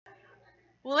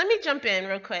Well, let me jump in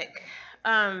real quick,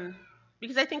 um,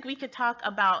 because I think we could talk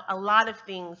about a lot of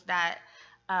things that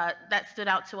stood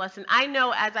out to us. And I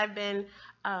know as I've been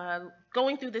uh,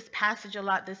 going through this passage a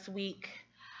lot this week,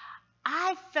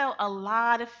 I felt a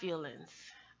lot of feelings.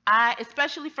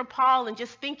 Especially for Paul, and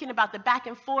just thinking about the back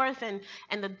and forth, and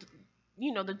the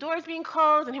the doors being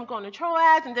closed and him going to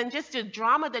Troas, and then just the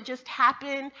drama that just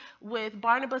happened with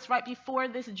Barnabas right before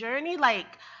this journey. Like,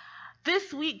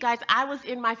 this week, guys, I was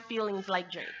in my feelings like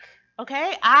Drake.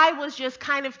 Okay, I was just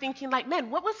kind of thinking, like, man,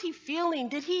 what was he feeling?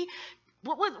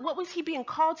 What was he being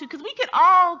called to? Because we could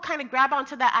all kind of grab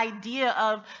onto that idea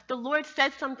of the Lord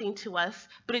said something to us,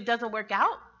 but it doesn't work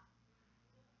out.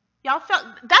 Y'all felt,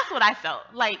 that's what I felt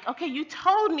like. Okay, you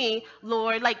told me,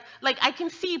 Lord. Like I can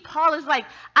see Paul is like,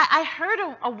 I heard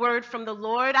a word from the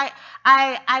Lord.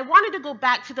 I wanted to go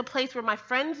back to the place where my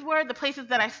friends were, the places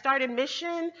that I started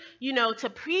mission,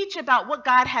 to preach about what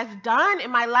God has done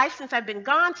in my life since I've been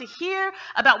gone, to hear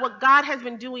about what God has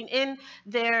been doing in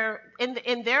their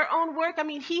own work. I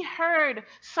mean, he heard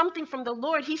something from the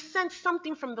Lord. He sensed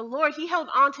something from the Lord. He held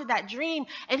on to that dream,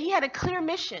 and he had a clear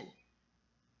mission.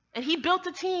 And he built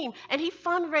a team, and he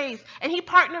fundraised, and he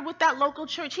partnered with that local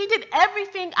church. He did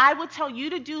everything I would tell you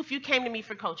to do if you came to me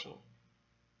for coaching.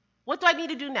 What do I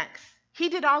need to do next? He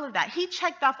did all of that. He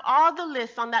checked off all the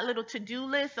lists on that little to-do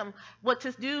list of what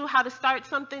to do, how to start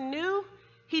something new.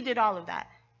 He did all of that.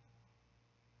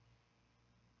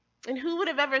 And who would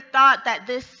have ever thought that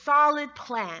this solid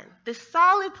plan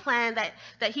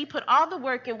that he put all the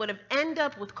work in, would have ended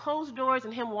up with closed doors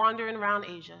and him wandering around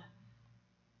Asia?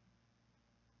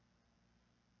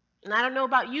 And I don't know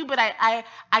about you, but I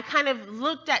kind of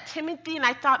looked at Timothy and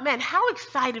I thought, man, how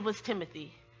excited was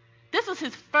Timothy? This was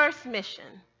his first mission.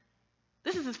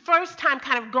 This is his first time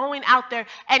kind of going out there.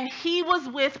 And he was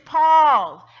with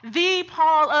Paul, the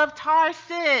Paul of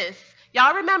Tarsus.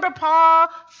 Y'all remember Paul,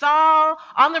 Saul,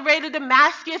 on the way to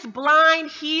Damascus,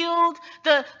 blind, healed.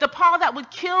 The Paul that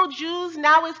would kill Jews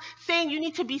now is saying you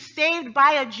need to be saved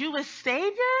by a Jewish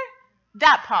Savior?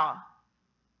 That Paul.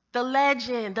 The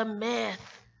legend, the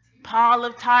myth. Paul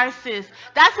of Tarsus.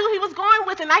 That's who he was going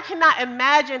with, and I cannot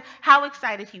imagine how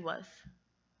excited he was.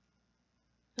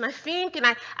 And I think, and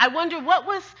I wonder, what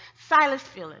was Silas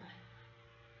feeling?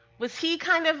 Was he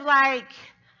kind of like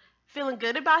feeling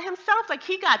good about himself? Like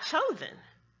he got chosen.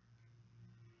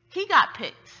 He got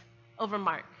picked over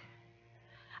Mark.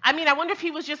 I mean, I wonder if he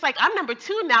was just like, I'm number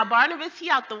 2 now, Barnabas, he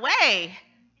out the way.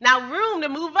 Now room to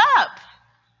move up.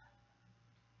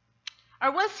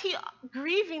 Or was he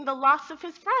grieving the loss of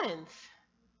his friends?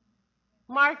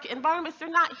 Mark and Barnabas, they're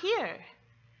not here.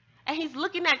 And he's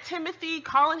looking at Timothy,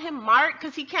 calling him Mark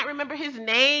because he can't remember his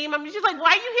name. I'm just like,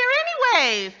 why are you here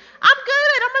anyways? I'm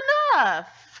good. I'm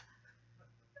enough.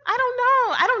 I don't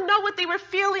know. I don't know what they were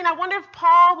feeling. I wonder if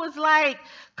Paul was like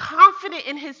confident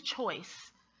in his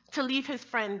choice to leave his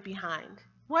friend behind.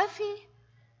 Was he?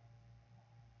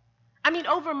 I mean,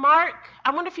 over Mark,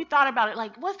 I wonder if he thought about it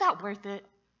like, was that worth it?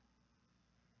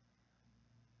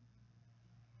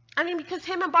 I mean, because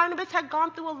him and Barnabas had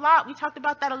gone through a lot. We talked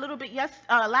about that a little bit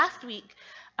last week.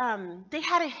 They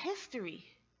had a history.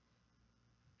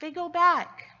 They go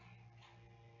back.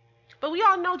 But we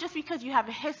all know just because you have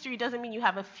a history doesn't mean you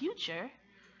have a future.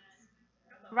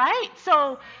 Right?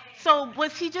 So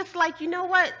was he just like, you know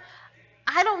what?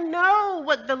 I don't know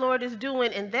what the Lord is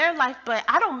doing in their life, but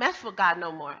I don't mess with God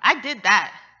no more. I did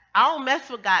that. I don't mess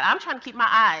with God. I'm trying to keep my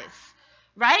eyes.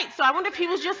 Right? So I wonder if he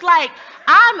was just like,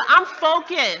 I'm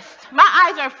focused. My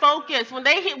eyes are focused. When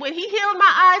he healed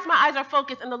my eyes are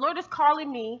focused, and the Lord is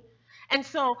calling me. And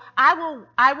so I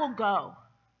will go.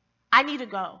 I need to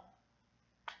go.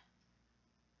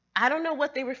 I don't know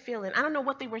what they were feeling. I don't know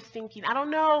what they were thinking. I don't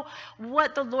know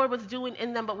what the Lord was doing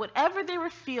in them, but whatever they were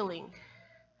feeling,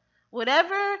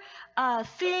 whatever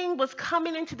thing was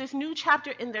coming into this new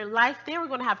chapter in their life, they were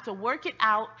going to have to work it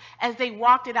out as they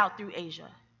walked it out through Asia.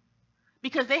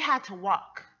 Because they had to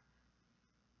walk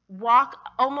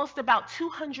almost about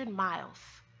 200 miles,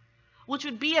 which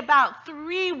would be about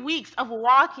 3 weeks of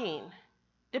walking,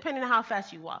 depending on how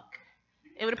fast you walk.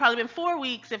 It would have probably been 4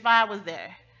 weeks if I was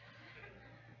there.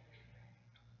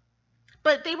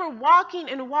 But they were walking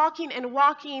and walking and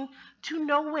walking to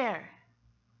nowhere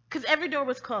because every door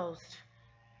was closed.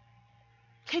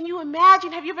 Can you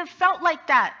imagine? Have you ever felt like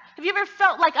that? Have you ever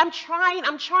felt like I'm trying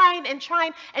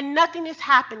and nothing is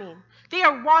happening? They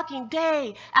are walking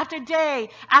day after day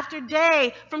after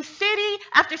day from city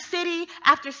after city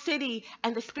after city,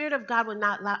 and the Spirit of God would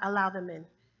not allow them in.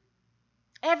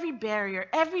 Every barrier,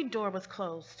 every door was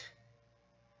closed.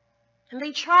 And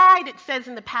they tried, it says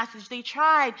in the passage, they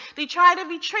tried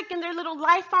every trick in their little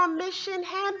Life on Mission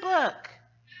handbook.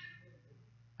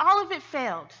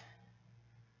 failed.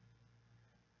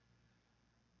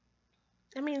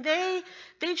 I mean, they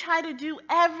tried to do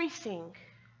everything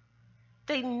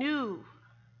they knew,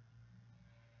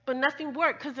 but nothing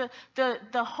worked because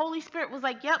the Holy Spirit was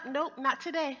like, yep, nope, not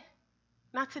today.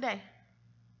 Not today.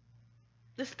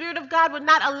 The Spirit of God would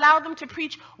not allow them to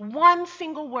preach one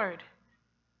single word.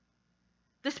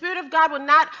 The Spirit of God would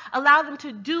not allow them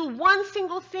to do one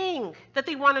single thing that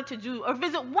they wanted to do or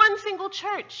visit one single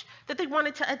church that they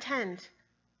wanted to attend.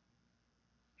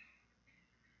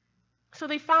 So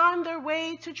they found their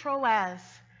way to Troas.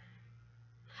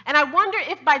 And I wonder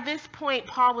if by this point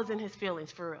Paul was in his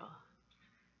feelings for real.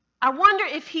 I wonder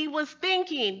if he was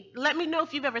thinking, let me know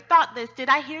if you've ever thought this, did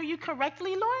I hear you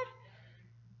correctly, Lord?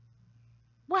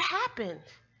 What happened?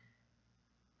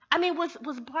 I mean, was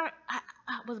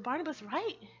Barnabas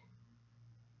right?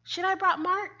 Should I have brought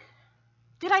Mark?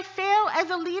 Did I fail as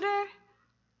a leader?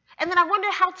 And then I wonder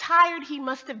how tired he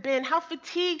must have been, how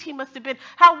fatigued he must have been,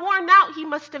 how worn out he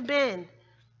must have been.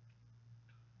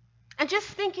 And just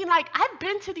thinking like, I've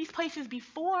been to these places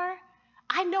before.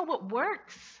 I know what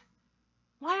works.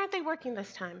 Why aren't they working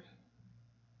this time?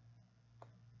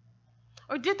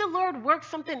 Or did the Lord work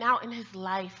something out in his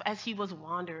life as he was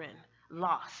wandering,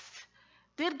 lost?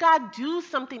 Did God do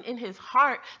something in his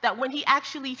heart that when he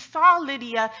actually saw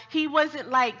Lydia, he wasn't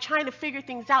like trying to figure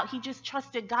things out. He just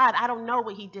trusted God. I don't know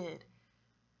what he did.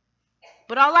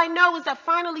 But all I know is that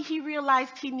finally he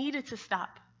realized he needed to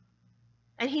stop.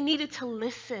 And he needed to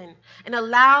listen and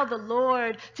allow the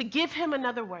Lord to give him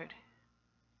another word.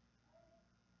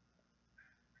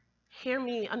 Hear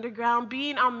me, Underground.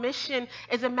 Being on mission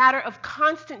is a matter of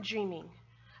constant dreaming,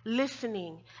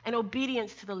 listening, and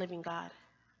obedience to the living God.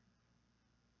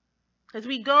 As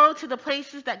we go to the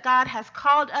places that God has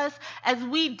called us, as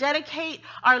we dedicate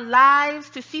our lives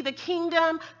to see the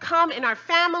kingdom come in our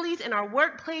families, in our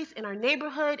workplace, in our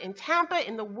neighborhood, in Tampa,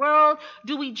 in the world,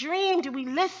 do we dream? Do we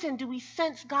listen? Do we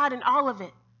sense God in all of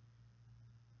it?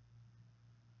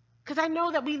 Because I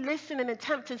know that we listen and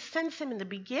attempt to sense him in the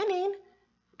beginning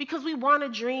because we want to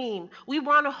dream. We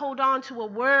want to hold on to a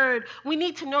word. We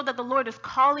need to know that the Lord is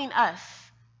calling us,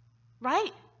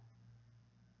 right?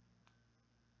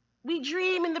 We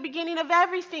dream in the beginning of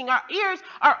everything. Our ears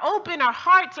are open. Our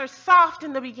hearts are soft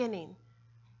in the beginning.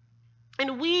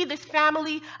 And we, this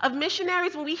family of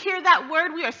missionaries, when we hear that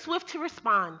word, we are swift to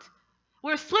respond.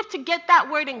 We're swift to get that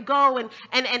word and go and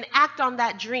act on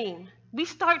that dream. We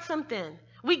start something.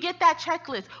 We get that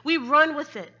checklist. We run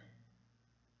with it.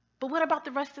 But what about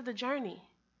the rest of the journey?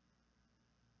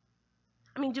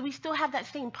 I mean, do we still have that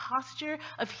same posture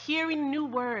of hearing a new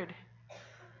word,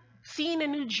 seeing a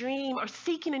new dream, or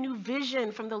seeking a new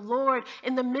vision from the Lord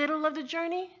in the middle of the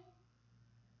journey?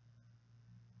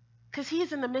 Because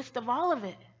he's in the midst of all of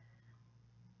it.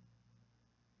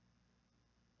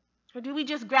 Or do we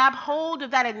just grab hold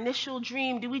of that initial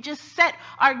dream? Do we just set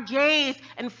our gaze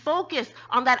and focus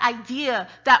on that idea,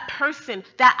 that person,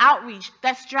 that outreach,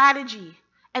 that strategy,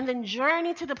 and then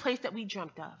journey to the place that we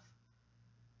dreamt of?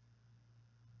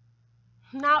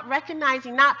 Not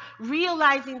recognizing, not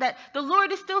realizing that the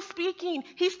Lord is still speaking.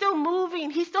 He's still moving.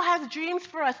 He still has dreams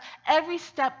for us every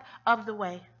step of the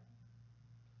way.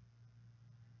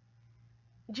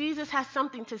 Jesus has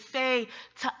something to say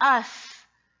to us.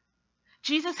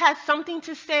 Jesus has something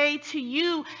to say to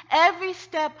you every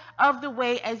step of the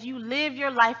way as you live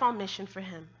your life on mission for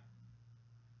him.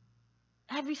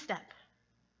 Every step.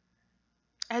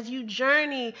 As you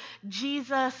journey,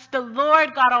 Jesus, the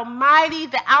Lord God Almighty,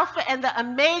 the Alpha and the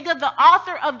Omega, the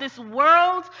author of this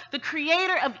world, the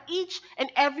creator of each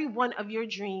and every one of your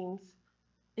dreams,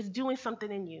 is doing something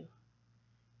in you.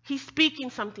 He's speaking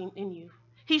something in you.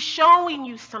 He's showing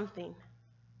you something.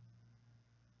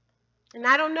 And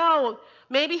I don't know,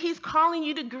 maybe he's calling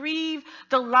you to grieve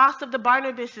the loss of the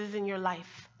Barnabases in your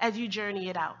life as you journey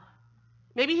it out.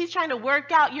 Maybe he's trying to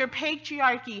work out your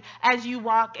patriarchy as you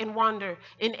walk and wander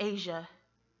in Asia.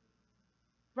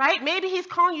 Right? Maybe he's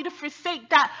calling you to forsake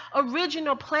that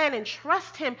original plan and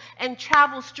trust him and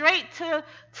travel straight to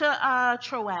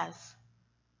Troas.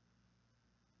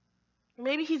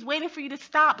 Maybe he's waiting for you to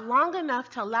stop long enough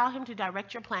to allow him to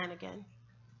direct your plan again.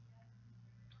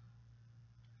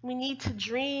 We need to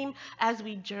dream as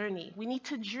we journey. We need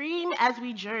to dream as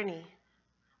we journey.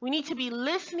 We need to be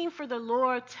listening for the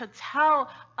Lord to tell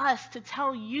us, to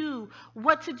tell you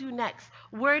what to do next,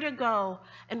 where to go,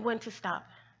 and when to stop.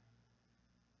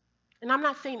 And I'm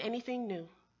not saying anything new.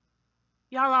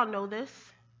 Y'all all know this.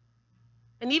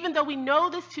 And even though we know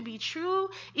this to be true,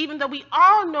 even though we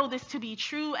all know this to be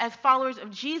true as followers of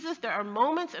Jesus, there are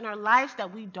moments in our lives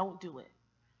that we don't do it.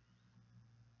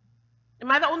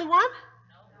 Am I the only one?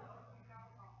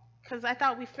 Because I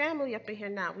thought we family up in here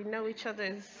now. We know each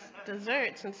other's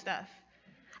desserts and stuff.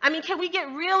 I mean, can we get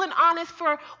real and honest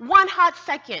for one hot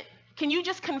second? Can you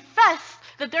just confess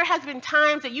that there has been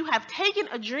times that you have taken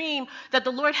a dream that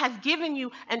the Lord has given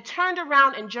you and turned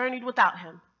around and journeyed without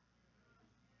him?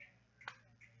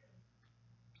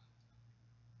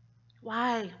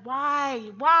 Why?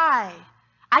 Why?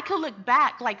 I could look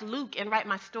back like Luke and write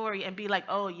my story and be like,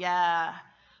 oh yeah.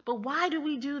 But why do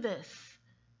we do this?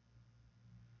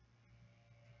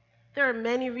 There are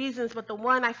many reasons, but the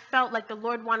one I felt like the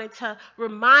Lord wanted to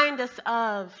remind us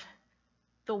of,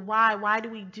 the why. Why do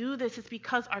we do this? It's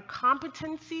because our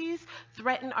competencies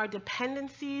threaten our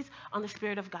dependencies on the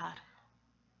Spirit of God.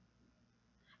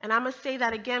 And I'm going to say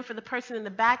that again for the person in the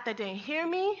back that didn't hear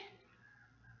me.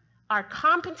 Our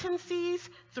competencies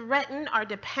threaten our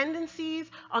dependencies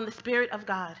on the Spirit of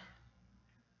God.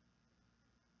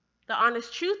 The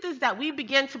honest truth is that we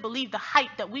begin to believe the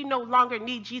hype that we no longer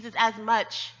need Jesus as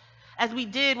much as we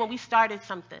did when we started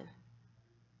something.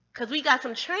 Because we got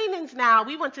some trainings now.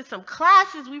 We went to some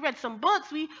classes. We read some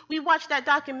books. We watched that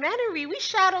documentary. We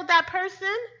shadowed that person.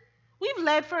 We've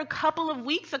led for a couple of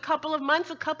weeks, a couple of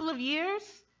months, a couple of years.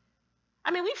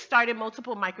 I mean, we've started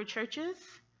multiple microchurches.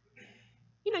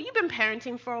 You know, you've been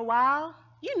parenting for a while.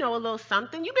 You know a little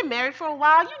something. You've been married for a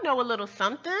while. You know a little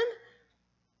something.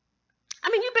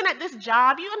 I mean, you've been at this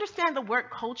job. You understand the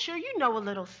work culture. You know a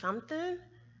little something.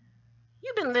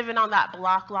 You've been living on that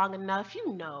block long enough.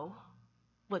 You know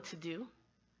what to do.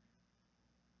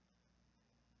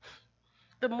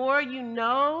 The more you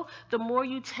know, the more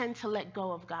you tend to let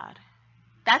go of God.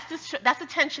 That's the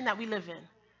tension that we live in.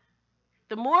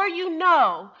 The more you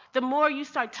know, the more you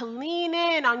start to lean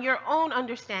in on your own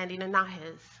understanding and not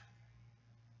his.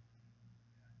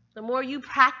 The more you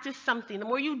practice something, the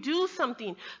more you do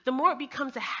something, the more it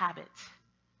becomes a habit.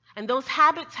 And those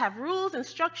habits have rules and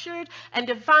structured and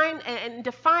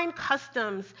defined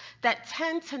customs that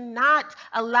tend to not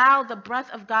allow the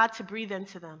breath of God to breathe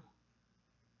into them.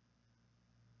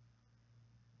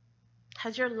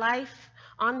 Has your life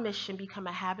on mission become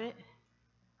a habit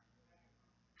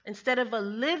instead of a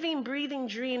living, breathing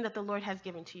dream that the Lord has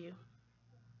given to you?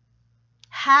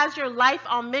 Has your life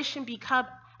on mission become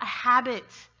a habit?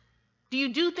 Do you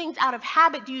do things out of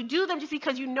habit? Do you do them just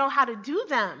because you know how to do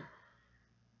them?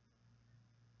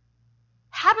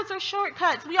 Habits are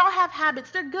shortcuts. We all have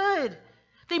habits. They're good.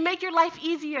 They make your life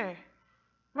easier,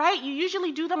 right? You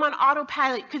usually do them on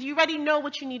autopilot because you already know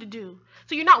what you need to do.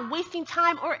 So you're not wasting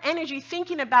time or energy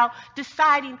thinking about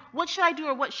deciding what should I do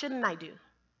or what shouldn't I do.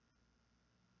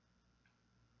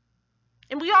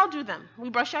 And we all do them. We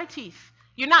brush our teeth.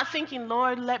 You're not thinking,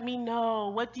 Lord, let me know.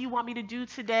 What do you want me to do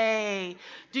today?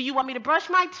 Do you want me to brush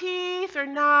my teeth or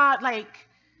not?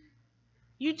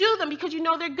 You do them because you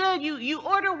know they're good. You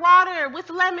order water with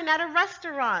lemon at a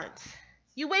restaurant.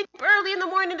 You wake up early in the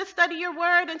morning to study your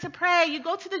word and to pray. You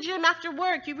go to the gym after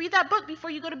work. You read that book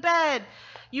before you go to bed.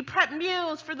 You prep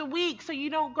meals for the week so you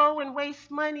don't go and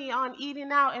waste money on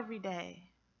eating out every day.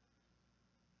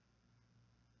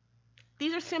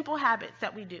 These are simple habits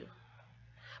that we do.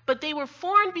 But they were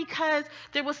formed because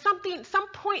there was some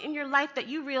point in your life that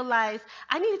you realized,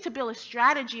 I needed to build a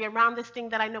strategy around this thing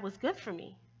that I know is good for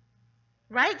me.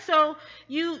 Right? So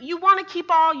you want to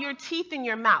keep all your teeth in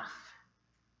your mouth.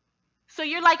 So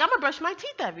you're like, I'm going to brush my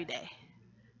teeth every day.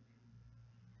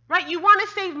 Right? You want to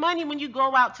save money when you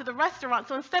go out to the restaurant.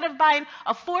 So instead of buying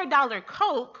a $4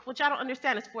 Coke, which I don't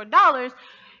understand is $4,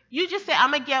 you just say,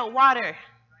 I'm going to get water.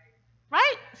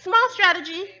 Right? Small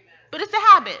strategy, but it's a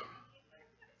habit.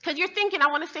 Because you're thinking, I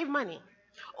want to save money.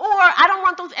 Or I don't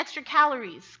want those extra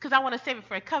calories because I want to save it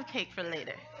for a cupcake for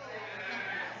later.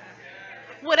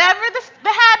 Whatever the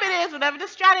habit is, whatever the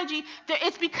strategy,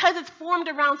 it's because it's formed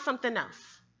around something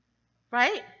else,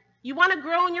 right? You want to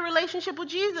grow in your relationship with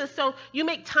Jesus, so you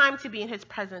make time to be in his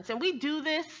presence. And we do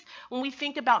this when we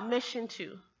think about mission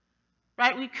too,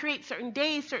 right? We create certain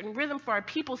days, certain rhythm for our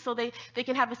people so they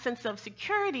can have a sense of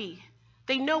security.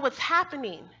 They know what's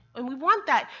happening. And we want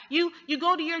that. You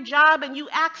go to your job and you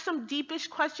ask some deepish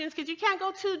questions because you can't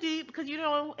go too deep because you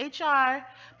know HR.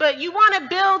 But you want to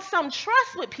build some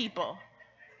trust with people.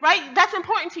 Right? That's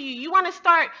important to you. You want to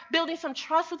start building some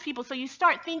trust with people. So you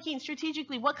start thinking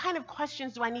strategically, what kind of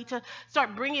questions do I need to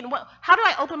start bringing? How do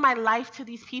I open my life to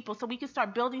these people so we can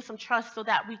start building some trust so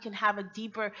that we can have a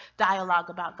deeper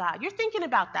dialogue about God? You're thinking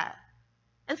about that.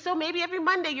 And so maybe every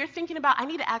Monday you're thinking about, I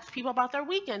need to ask people about their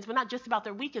weekends, but not just about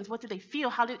their weekends. What do they feel?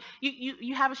 How did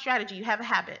you have a strategy? You have a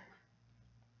habit.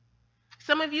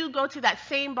 Some of you go to that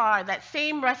same bar, that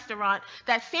same restaurant,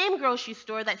 that same grocery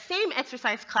store, that same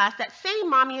exercise class, that same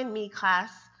mommy and me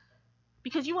class,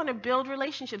 because you want to build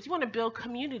relationships. You want to build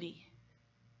community.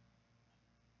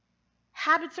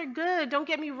 habits are good. Don't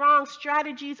get me wrong.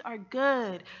 Strategies are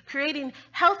good. Creating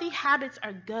healthy habits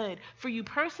are good for you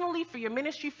personally, for your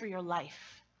ministry, for your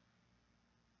life.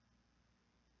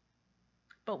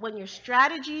 But when your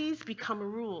strategies become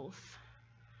rules,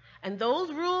 and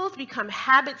those rules become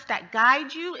habits that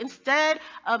guide you instead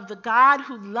of the God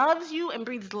who loves you and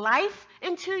breathes life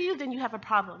into you, then you have a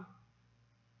problem.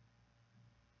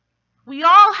 We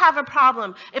all have a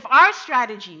problem if our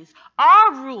strategies,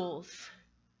 our rules,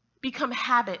 become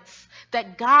habits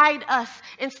that guide us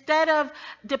instead of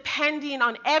depending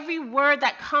on every word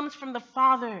that comes from the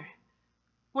Father.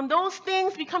 When those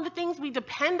things become the things we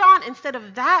depend on instead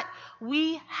of that,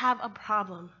 we have a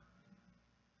problem.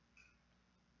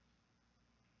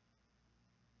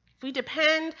 If we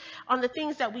depend on the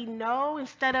things that we know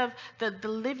instead of the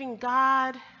living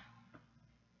God,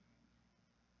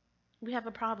 we have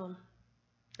a problem.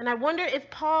 And I wonder if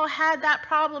Paul had that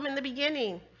problem in the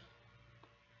beginning.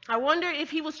 I wonder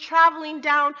if he was traveling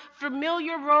down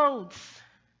familiar roads.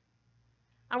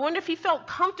 I wonder if he felt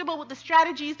comfortable with the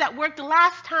strategies that worked the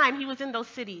last time he was in those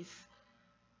cities.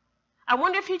 I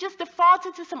wonder if he just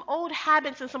defaulted to some old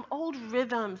habits and some old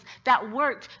rhythms that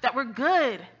worked, that were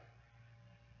good.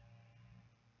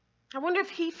 I wonder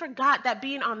if he forgot that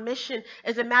being on mission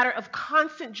is a matter of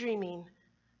constant dreaming,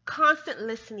 constant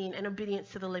listening, and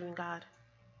obedience to the living God.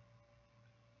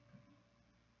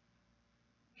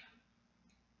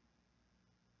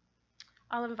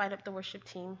 I'll invite up the worship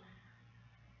team.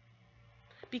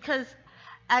 Because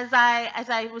as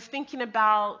I was thinking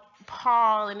about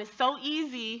Paul, and it's so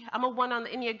easy, I'm a 1 on the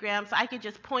Enneagram, so I could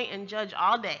just point and judge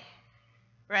all day,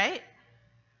 right?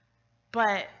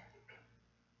 But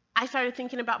I started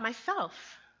thinking about myself.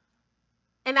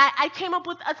 And I came up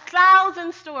with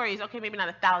 1,000 stories. Okay, maybe not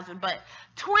 1,000, but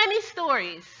 20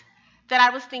 stories that I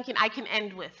was thinking I can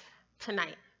end with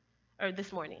tonight, or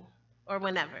this morning, or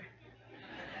whenever.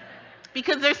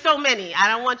 Because there's so many. I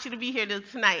don't want you to be here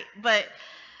tonight. But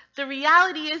the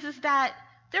reality is that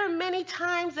there are many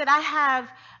times that I have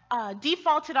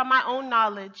defaulted on my own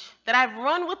knowledge, that I've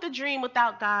run with the dream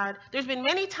without God. There's been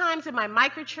many times in my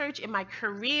microchurch, in my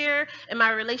career, in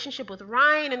my relationship with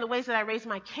Ryan, in the ways that I raise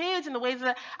my kids, in the ways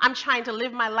that I'm trying to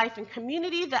live my life in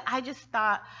community, that I just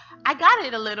thought, I got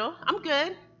it a little. I'm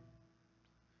good.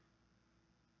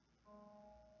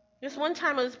 This one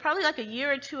time, it was probably like a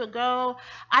year or two ago,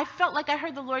 I felt like I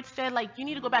heard the Lord say, like, you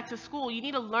need to go back to school. You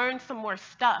need to learn some more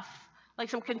stuff,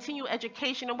 like some continual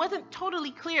education. It wasn't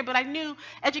totally clear, but I knew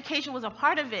education was a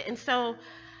part of it. And so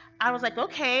I was like,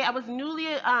 okay. I was newly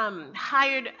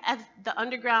hired as the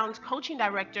Underground's coaching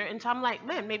director. And so I'm like,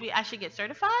 man, maybe I should get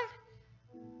certified?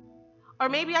 Or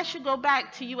maybe I should go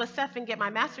back to USF and get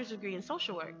my master's degree in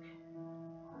social work.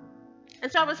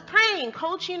 And so I was praying,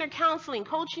 coaching or counseling,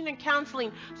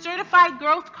 certified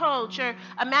growth coach or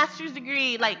a master's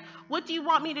degree. Like, what do you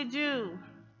want me to do?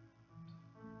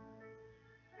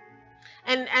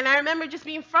 And I remember just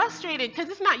being frustrated because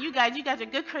it's not you guys. You guys are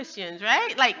good Christians,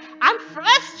 right? Like, I'm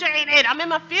frustrated. I'm in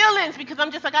my feelings because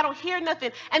I'm just like, I don't hear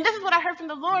nothing. And this is what I heard from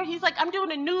the Lord. He's like, I'm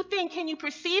doing a new thing. Can you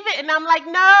perceive it? And I'm like,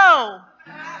 no.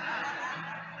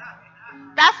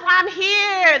 That's why I'm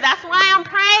here. That's why I'm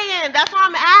praying. That's why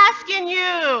I'm asking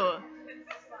you.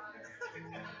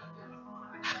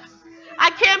 I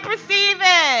can't perceive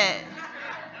it.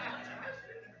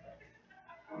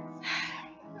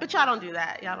 But y'all don't do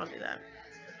that. Y'all don't do that.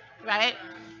 Right?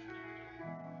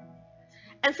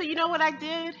 And so you know what I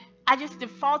did? I just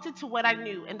defaulted to what I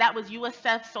knew, and that was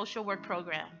USF social work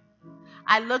program.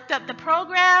 I looked up the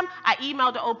program. I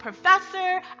emailed the old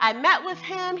professor. I met with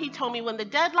him. He told me when the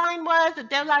deadline was. The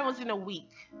deadline was in a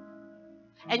week.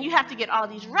 And you have to get all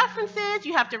these references.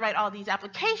 You have to write all these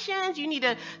applications. You need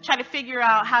to try to figure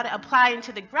out how to apply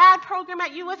into the grad program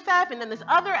at USF, and then this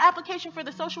other application for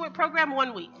the social work program,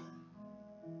 1 week.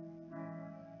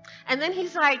 And then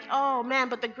he's like, oh, man,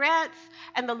 but the grants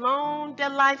and the loan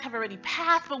deadlines have already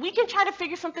passed, but we can try to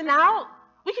figure something out.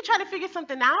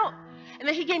 And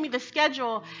then he gave me the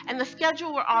schedule, and the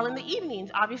schedule were all in the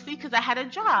evenings, obviously, because I had a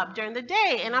job during the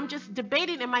day. And I'm just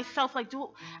debating in myself, like,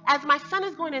 as my son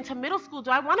is going into middle school,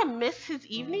 do I want to miss his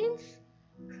evenings?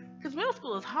 Because middle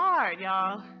school is hard,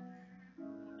 y'all.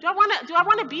 Do I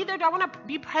want to be there? Do I want to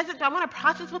be present? Do I want to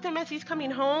process with him as he's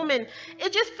coming home? And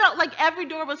it just felt like every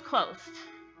door was closed.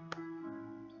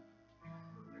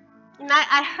 And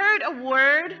I heard a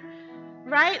word,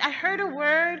 right? I heard a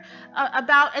word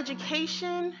about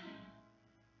education.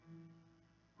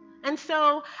 And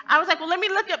so I was like, well, let me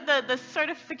look up the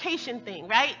certification thing,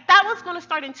 right? That was going to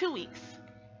start in 2 weeks.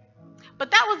 But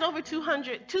that was over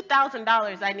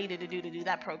 $2,000 I needed to do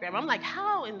that program. I'm like,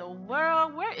 how in the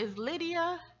world? Where is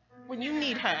Lydia when you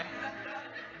need her?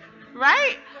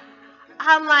 right?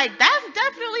 I'm like, that's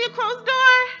definitely a closed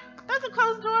door. That's a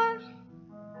closed door.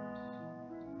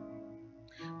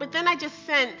 But then I just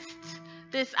sensed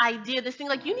this idea, this thing,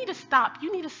 like, you need to stop.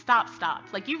 You need to stop, stop.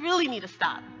 Like, you really need to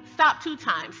stop. Stop 2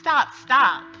 times. Stop,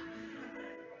 stop.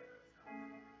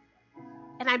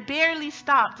 And I barely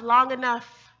stopped long enough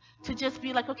to just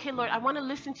be like, okay, Lord, I want to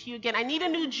listen to you again. I need a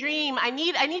new dream. I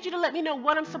need you to let me know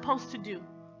what I'm supposed to do.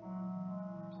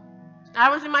 I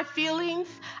was in my feelings.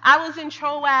 I was in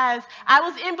Troas. I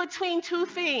was in between 2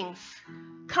 things.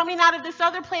 Coming out of this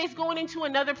other place, going into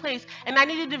another place. And I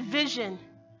needed a vision.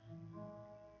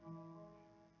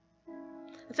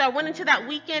 And so I went into that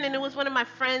weekend, and it was one of my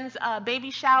friends'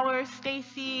 baby showers.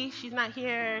 Stacy, she's not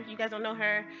here. You guys don't know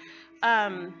her.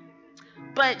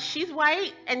 But she's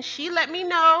white, and she let me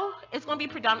know it's going to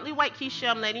be predominantly white, Keisha.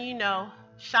 I'm letting you know.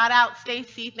 Shout out,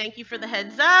 Stacy. Thank you for the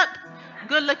heads up.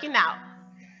 Good looking out.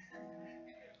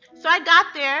 So I got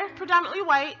there, predominantly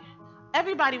white.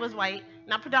 Everybody was white.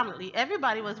 Not predominantly.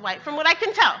 Everybody was white, from what I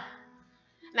can tell.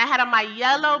 And I had on my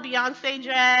yellow Beyonce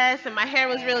dress, and my hair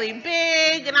was really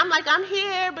big. And I'm like, I'm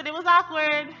here, but it was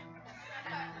awkward.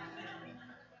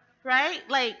 Right?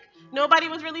 Like, nobody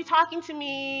was really talking to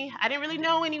me. I didn't really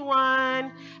know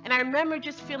anyone. And I remember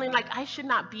just feeling like I should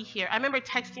not be here. I remember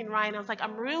texting Ryan. I was like,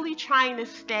 I'm really trying to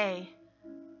stay.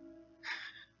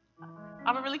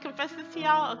 I'm going to really confess this to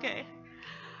y'all? Okay.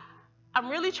 I'm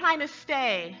really trying to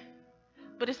stay.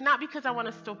 But it's not because I want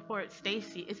to support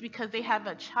Stacy. It's because they have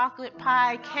a chocolate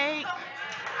pie cake.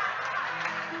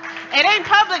 It ain't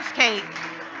Publix cake.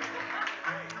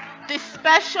 This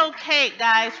special cake,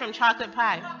 guys, from Chocolate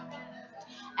Pie.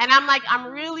 And I'm like,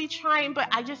 I'm really trying, but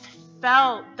I just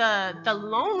felt the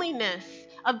loneliness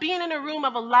of being in a room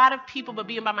of a lot of people, but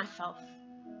being by myself.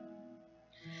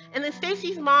 And then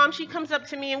Stacy's mom, she comes up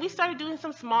to me, and we started doing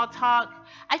some small talk.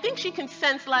 I think she can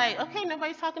sense, like, okay,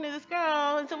 nobody's talking to this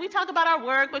girl. And so we talk about our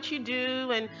work, what you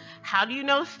do, and how do you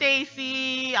know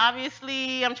Stacy?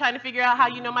 Obviously, I'm trying to figure out how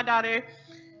you know my daughter.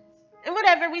 And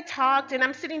whatever, we talked, and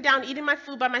I'm sitting down eating my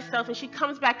food by myself, and she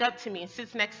comes back up to me and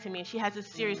sits next to me, and she has this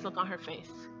serious look on her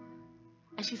face.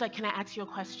 And she's like, can I ask you a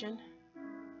question?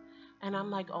 And I'm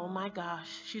like, oh my gosh,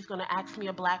 she's going to ask me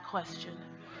a black question.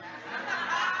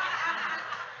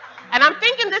 And I'm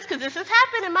thinking this because this has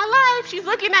happened in my life. She's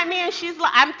looking at me, and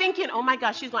I'm thinking, oh my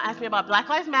gosh, she's going to ask me about Black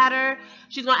Lives Matter.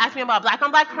 She's going to ask me about black on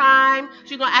black crime.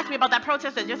 She's going to ask me about that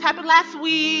protest that just happened last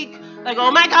week. Like, oh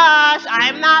my gosh,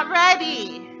 I'm not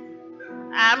ready.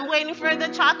 I'm waiting for the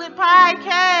chocolate pie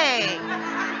cake.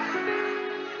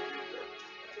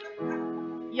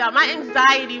 Y'all, my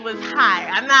anxiety was high.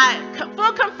 I'm not,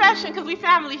 full confession, because we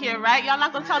family here, right? Y'all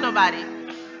not going to tell nobody.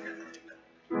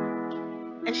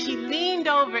 And she leaned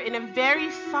over in a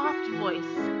very soft voice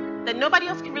that nobody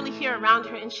else could really hear around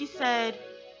her. And she said,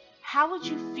 how would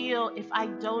you feel if I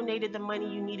donated the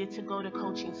money you needed to go to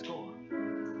coaching school?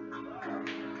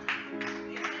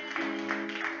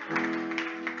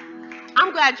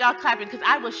 I'm glad y'all clapping, because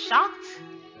I was shocked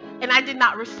and I did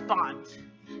not respond.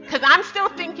 Because I'm still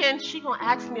thinking, she going to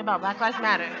ask me about Black Lives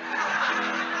Matter.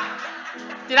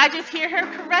 Did I just hear her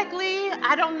correctly?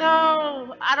 I don't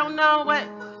know what.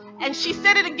 And she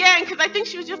said it again, because I think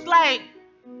she was just like,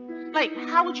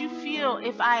 how would you feel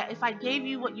if I gave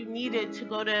you what you needed to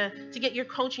go to get your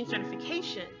coaching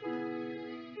certification?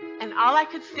 And all I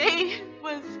could say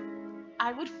was,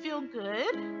 I would feel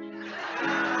good.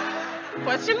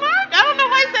 Question mark? I don't know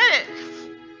why I said it.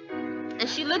 And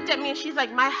she looked at me and she's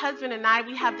like, my husband and I,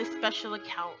 we have this special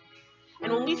account.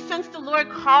 And when we sense the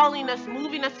Lord calling us,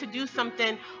 moving us to do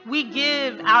something, we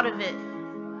give out of it.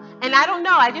 And I don't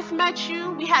know, I just met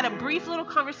you. We had a brief little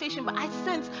conversation, but I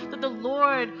sense that the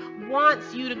Lord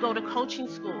wants you to go to coaching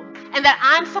school and that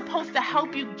I'm supposed to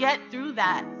help you get through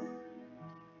that.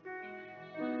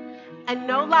 And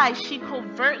no lie, she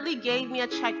covertly gave me a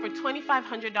check for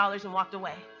 $2,500 and walked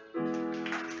away.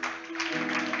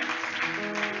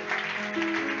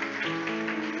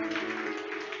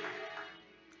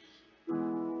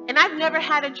 And I've never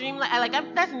had a dream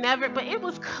that's never, but it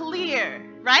was clear,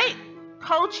 right?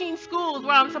 Coaching school is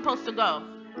where I'm supposed to go.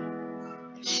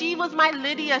 She was my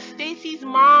Lydia. Stacy's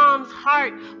mom's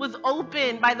heart was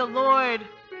opened by the Lord.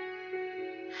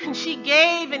 And she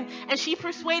gave and she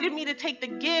persuaded me to take the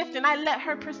gift, and I let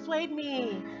her persuade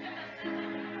me.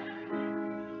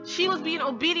 She was being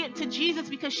obedient to Jesus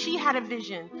because she had a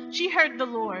vision. She heard the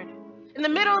Lord. In the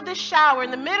middle of the shower,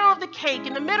 in the middle of the cake,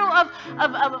 in the middle of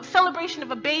a celebration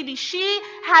of a baby, she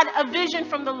had a vision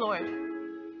from the Lord.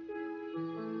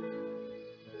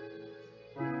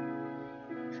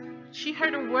 She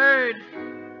heard a word,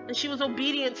 and she was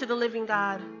obedient to the living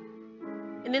God.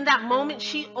 And in that moment,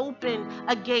 she opened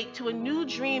a gate to a new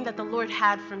dream that the Lord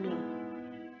had for me.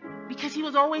 Because he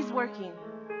was always working.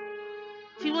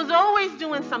 He was always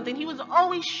doing something. He was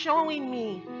always showing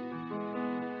me.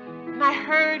 And I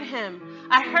heard him.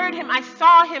 I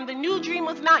saw him. The new dream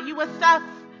was not USF.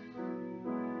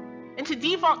 And to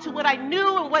default to what I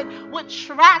knew and what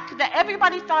track that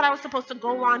everybody thought I was supposed to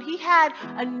go on, he had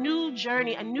a new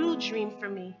journey, a new dream for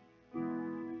me.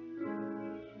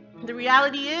 The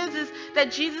reality is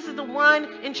that Jesus is the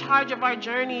one in charge of our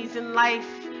journeys in life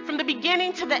from the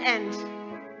beginning to the end.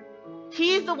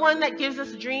 He's the one that gives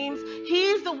us dreams.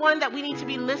 He's the one that we need to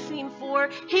be listening for.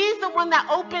 He's the one that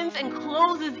opens and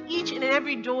closes each and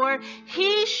every door.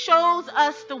 He shows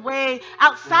us the way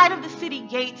outside of the city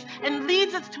gates and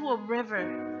leads us to a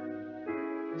river.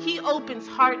 He opens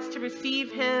hearts to receive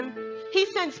him. He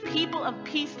sends people of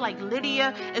peace like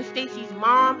Lydia and Stacy's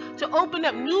mom to open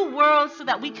up new worlds so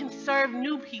that we can serve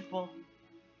new people.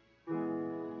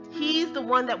 He's the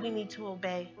one that we need to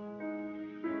obey.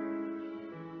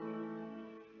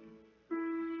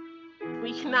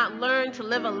 We cannot learn to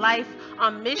live a life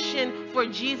on mission for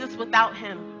Jesus without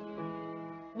him.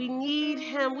 We need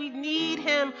him. We need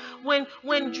him when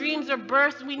dreams are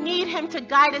birthed. We need him to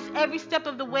guide us every step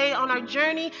of the way on our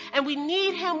journey. And we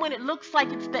need him when it looks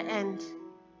like it's the end.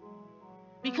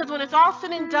 Because when it's all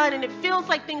said and done and it feels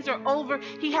like things are over,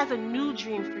 he has a new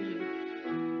dream for you.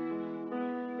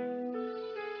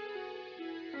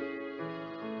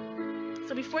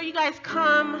 So before you guys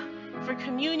come for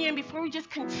communion, before we just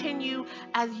continue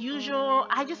as usual,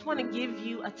 I just want to give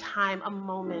you a time, a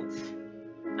moment.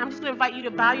 I'm just going to invite you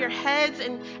to bow your heads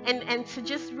and to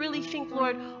just really think,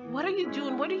 Lord, what are you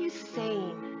doing? What are you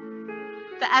saying?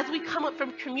 That as we come up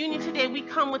from communion today, we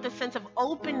come with a sense of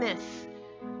openness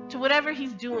to whatever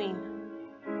he's doing.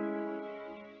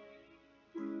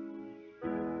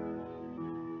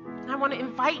 I want to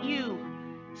invite you,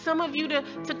 some of you,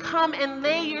 to come and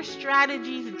lay your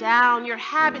strategies down, your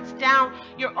habits down,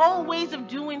 your old ways of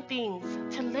doing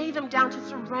things, to lay them down, to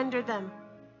surrender them.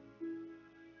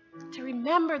 To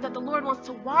remember that the Lord wants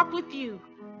to walk with you.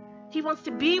 He wants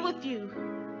to be with you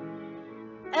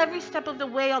every step of the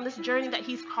way on this journey that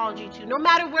he's called you to, no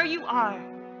matter where you are.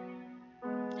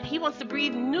 He wants to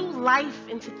breathe new life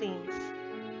into things.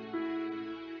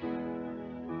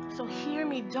 So hear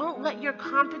me. Don't let your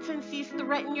competencies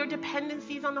threaten your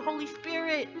dependencies on the Holy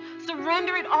Spirit.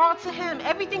 Surrender it all to him.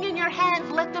 Everything in your hands,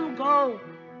 let them go.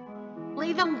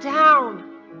 Lay them down.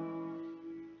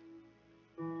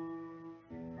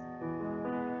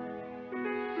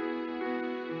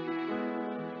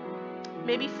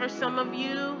 Maybe for some of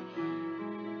you,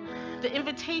 the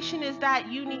invitation is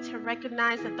that you need to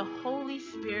recognize that the Holy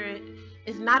Spirit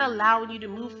is not allowing you to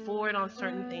move forward on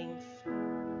certain things.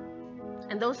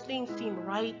 And those things seem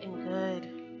right and good.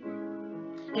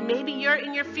 And maybe you're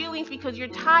in your feelings because you're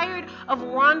tired of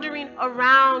wandering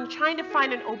around trying to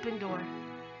find an open door.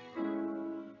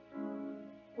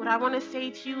 What I want to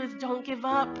say to you is don't give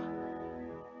up.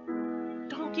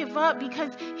 Don't give up,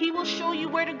 because he will show you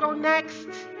where to go next.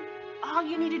 All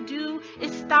you need to do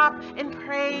is stop and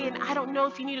pray. And I don't know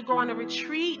if you need to go on a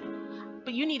retreat,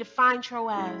 but you need to find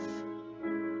Troas,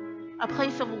 a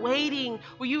place of waiting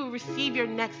where you will receive your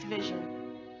next vision.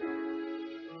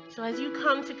 So as you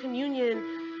come to communion,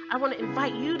 I want to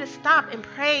invite you to stop and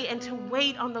pray and to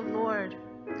wait on the Lord,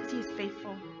 because he is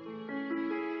faithful.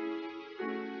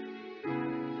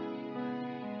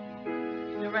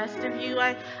 And the rest of you,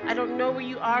 I don't know where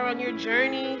you are on your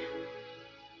journey.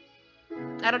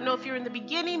 I don't know if you're in the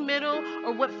beginning, middle,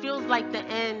 or what feels like the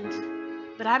end.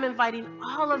 But I'm inviting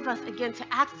all of us again to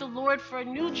ask the Lord for a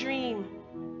new dream,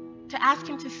 to ask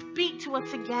him to speak to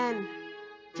us again,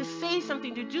 to say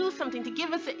something, to do something, to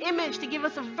give us an image, to give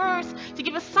us a verse, to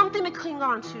give us something to cling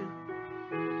on to.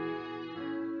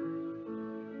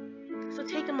 So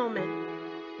take a moment.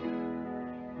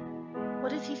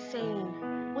 What is he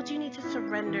saying? What do you need to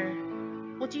surrender?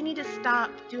 What do you need to stop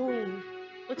doing?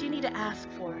 What do you need to ask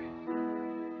for?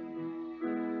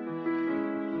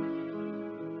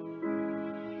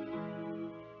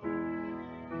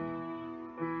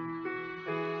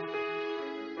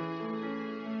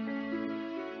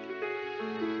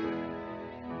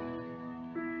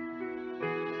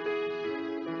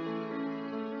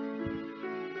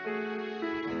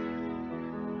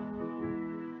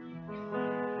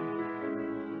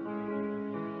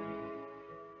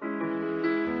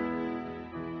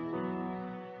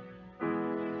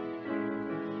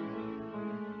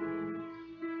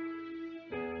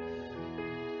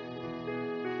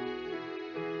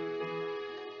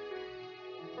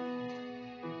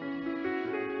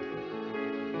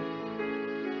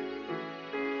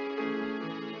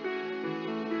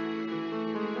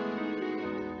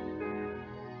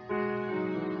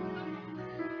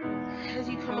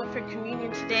 come up for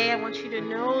communion today, I want you to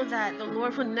know that the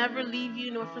Lord will never leave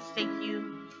you nor forsake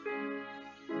you.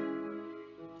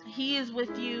 He is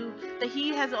with you, that He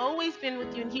has always been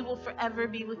with you, and He will forever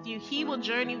be with you. He will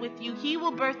journey with you. He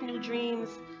will birth new dreams.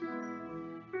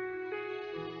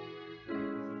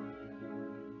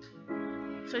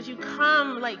 So as you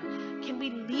come, can we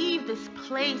leave this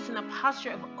place in a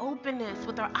posture of openness,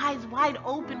 with our eyes wide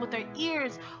open, with our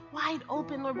ears wide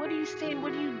open? Lord, what are you saying?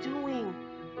 What are you doing?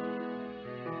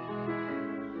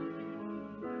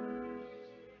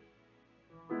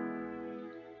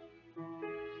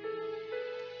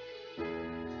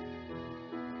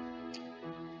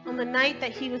 On the night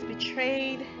that He was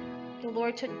betrayed, the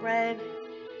Lord took bread,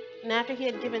 and after He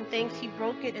had given thanks, He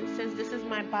broke it and says, "This is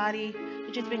my body,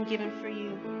 which has been given for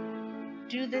you.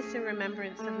 Do this in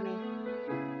remembrance of me."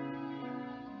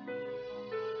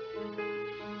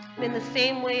 And in the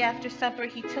same way, after supper,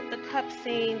 He took the cup,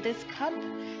 saying, "This cup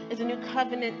is a new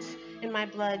covenant in my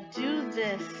blood. Do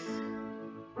this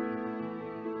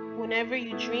whenever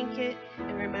you drink it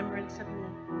in remembrance of me."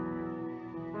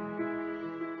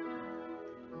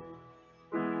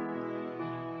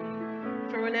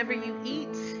 For whenever you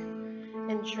eat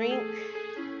and drink,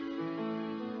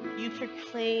 you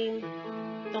proclaim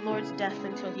the Lord's death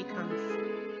until He comes.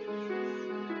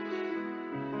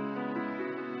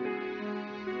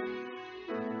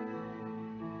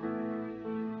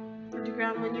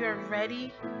 Underground, when you are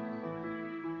ready,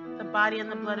 the body and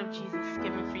the blood of Jesus is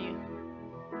given for you.